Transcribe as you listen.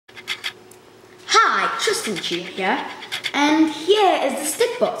Tristan Tube here, and here is the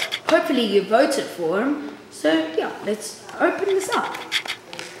stick bot. Hopefully you voted for him. So yeah, let's open this up.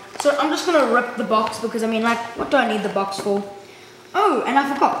 So I'm just gonna rip the box because I mean, like, what do I need the box for? Oh, and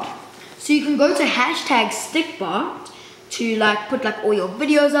I forgot. So you can go to #stickbot to like put like all your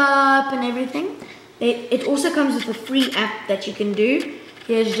videos up and everything. It also comes with a free app that you can do.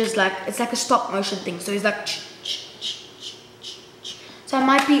 Here's just like, it's like a stop motion thing. So it's like, so I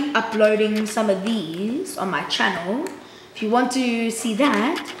might be uploading some of these on my channel. If you want to see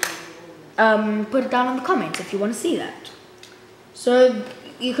that, put it down in the comments if you want to see that. So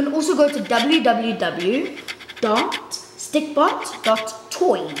you can also go to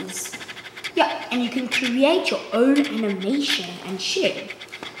www.stickbot.toys. Yeah, and you can create your own animation and share.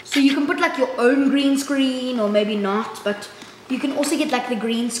 So you can put like your own green screen, or maybe not, but you can also get like the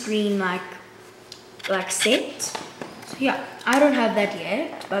green screen like set. So yeah, I don't have that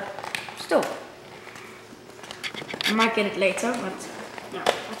yet, but still, I might get it later. But yeah,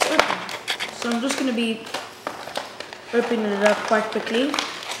 let's open. So I'm just gonna be opening it up quite quickly.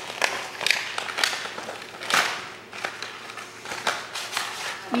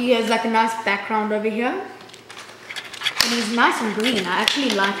 He has like a nice background over here. And he's nice and green. I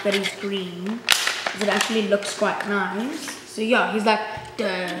actually like that he's green, because it actually looks quite nice. So yeah, he's like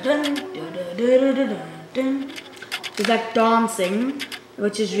dun, dun, dun, dun, dun, dun, dun. He's like dancing,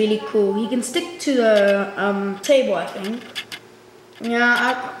 which is really cool. He can stick to the table, I think.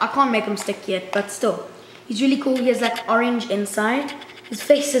 Yeah, I can't make him stick yet, but still, he's really cool. He has like orange inside. His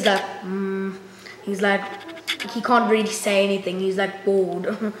face is like, he's like, he can't really say anything. He's like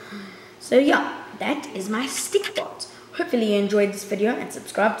bored. So yeah, that is my stick bot. Hopefully you enjoyed this video and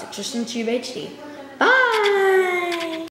subscribe to Tristan Tube HD.